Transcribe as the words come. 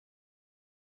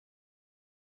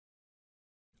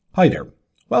Hi there,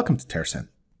 welcome to Tercen.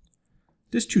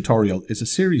 This tutorial is a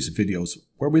series of videos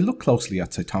where we look closely at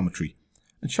cytometry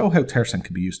and show how Tercen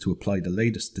can be used to apply the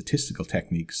latest statistical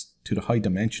techniques to the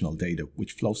high-dimensional data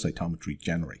which flow cytometry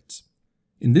generates.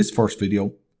 In this first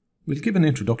video, we'll give an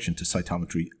introduction to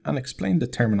cytometry and explain the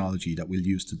terminology that we'll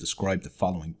use to describe the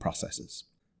following processes.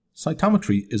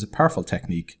 Cytometry is a powerful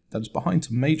technique that is behind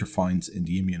some major finds in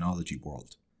the immunology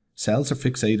world. Cells are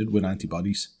fixated with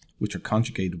antibodies, which are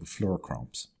conjugated with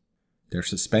fluorochromes. They're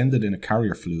suspended in a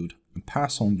carrier fluid and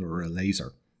pass under a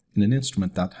laser in an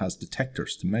instrument that has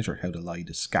detectors to measure how the light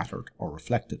is scattered or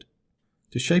reflected.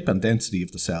 The shape and density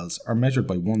of the cells are measured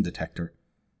by one detector,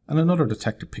 and another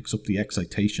detector picks up the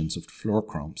excitations of the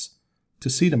fluorochromes to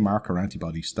see the marker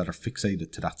antibodies that are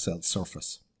fixated to that cell's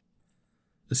surface.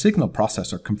 The signal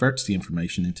processor converts the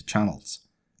information into channels,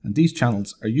 and these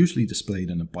channels are usually displayed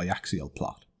in a biaxial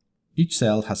plot. Each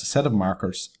cell has a set of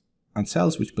markers, and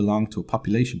cells which belong to a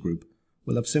population group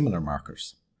will have similar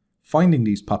markers. Finding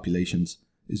these populations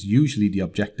is usually the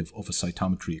objective of a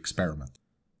cytometry experiment.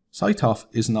 CyTOF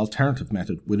is an alternative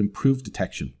method with improved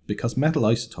detection because metal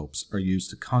isotopes are used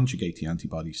to conjugate the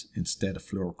antibodies instead of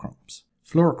fluorochromes.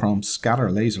 Fluorochromes scatter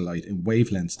laser light in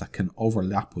wavelengths that can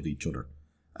overlap with each other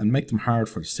and make them hard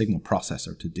for the signal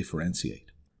processor to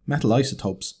differentiate. Metal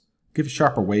isotopes give a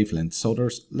sharper wavelength, so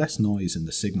there's less noise in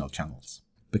the signal channels.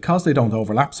 Because they don't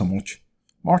overlap so much,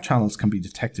 more channels can be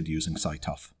detected using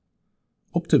CyTOF,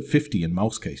 up to 50 in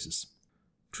most cases.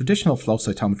 Traditional flow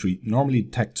cytometry normally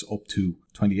detects up to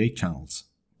 28 channels,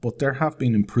 but there have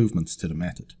been improvements to the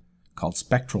method, called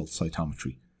spectral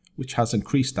cytometry, which has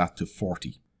increased that to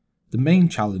 40. The main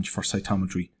challenge for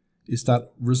cytometry is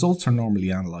that results are normally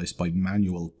analysed by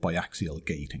manual biaxial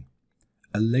gating,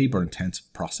 a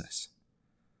labour-intensive process.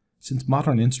 Since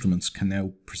modern instruments can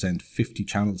now present 50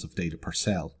 channels of data per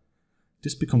cell,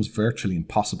 this becomes virtually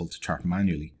impossible to chart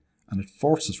manually, and it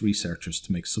forces researchers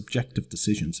to make subjective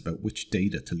decisions about which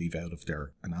data to leave out of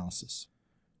their analysis.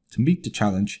 To meet the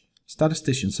challenge,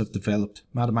 statisticians have developed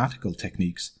mathematical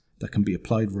techniques that can be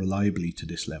applied reliably to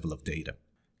this level of data.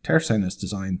 Tercen is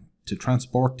designed to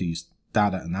transport these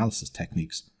data analysis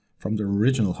techniques from their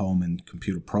original home in the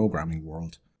computer programming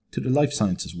world to the life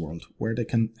sciences world, where they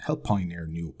can help pioneer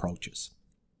new approaches.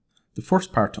 The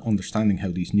first part to understanding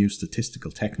how these new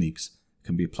statistical techniques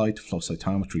can be applied to flow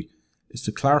cytometry is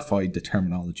to clarify the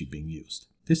terminology being used.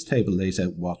 This table lays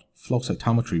out what flow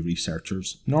cytometry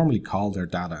researchers normally call their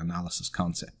data analysis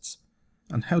concepts,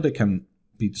 and how they can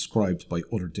be described by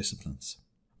other disciplines.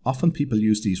 Often people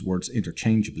use these words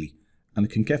interchangeably, and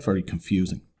it can get very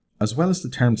confusing. As well as the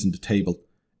terms in the table,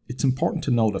 it's important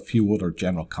to note a few other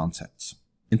general concepts.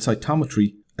 In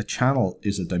cytometry, a channel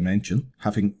is a dimension.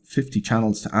 Having 50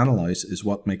 channels to analyse is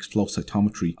what makes flow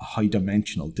cytometry a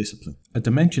high-dimensional discipline. A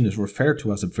dimension is referred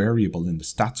to as a variable in the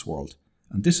stats world,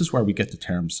 and this is where we get the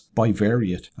terms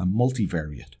bivariate and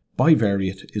multivariate.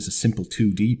 Bivariate is a simple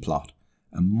 2D plot,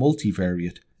 and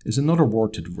multivariate is another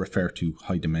word to refer to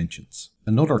high dimensions.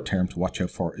 Another term to watch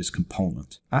out for is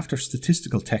component. After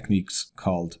statistical techniques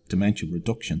called dimension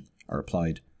reduction are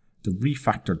applied, the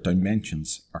refactored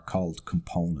dimensions are called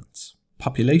components.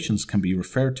 Populations can be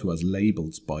referred to as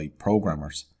labels by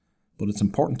programmers, but it's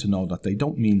important to know that they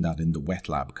don't mean that in the wet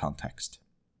lab context.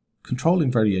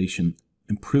 Controlling variation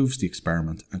improves the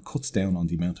experiment and cuts down on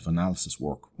the amount of analysis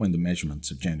work when the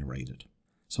measurements are generated.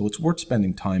 So it's worth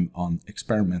spending time on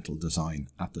experimental design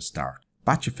at the start.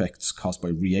 Batch effects caused by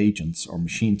reagents or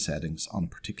machine settings on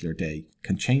a particular day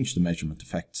can change the measurement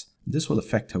effects. This will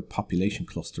affect how population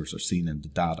clusters are seen in the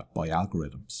data by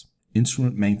algorithms.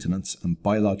 Instrument maintenance and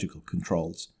biological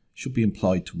controls should be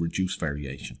employed to reduce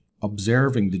variation.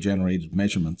 Observing the generated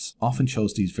measurements often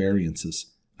shows these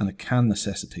variances, and it can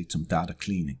necessitate some data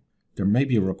cleaning. There may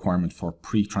be a requirement for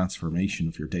pre-transformation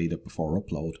of your data before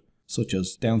upload, such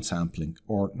as downsampling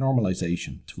or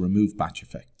normalization to remove batch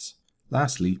effects.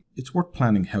 Lastly, it's worth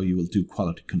planning how you will do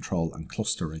quality control and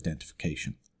cluster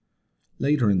identification.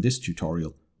 Later in this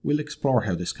tutorial, we'll explore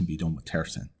how this can be done with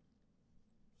Tercen.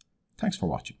 Thanks for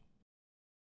watching.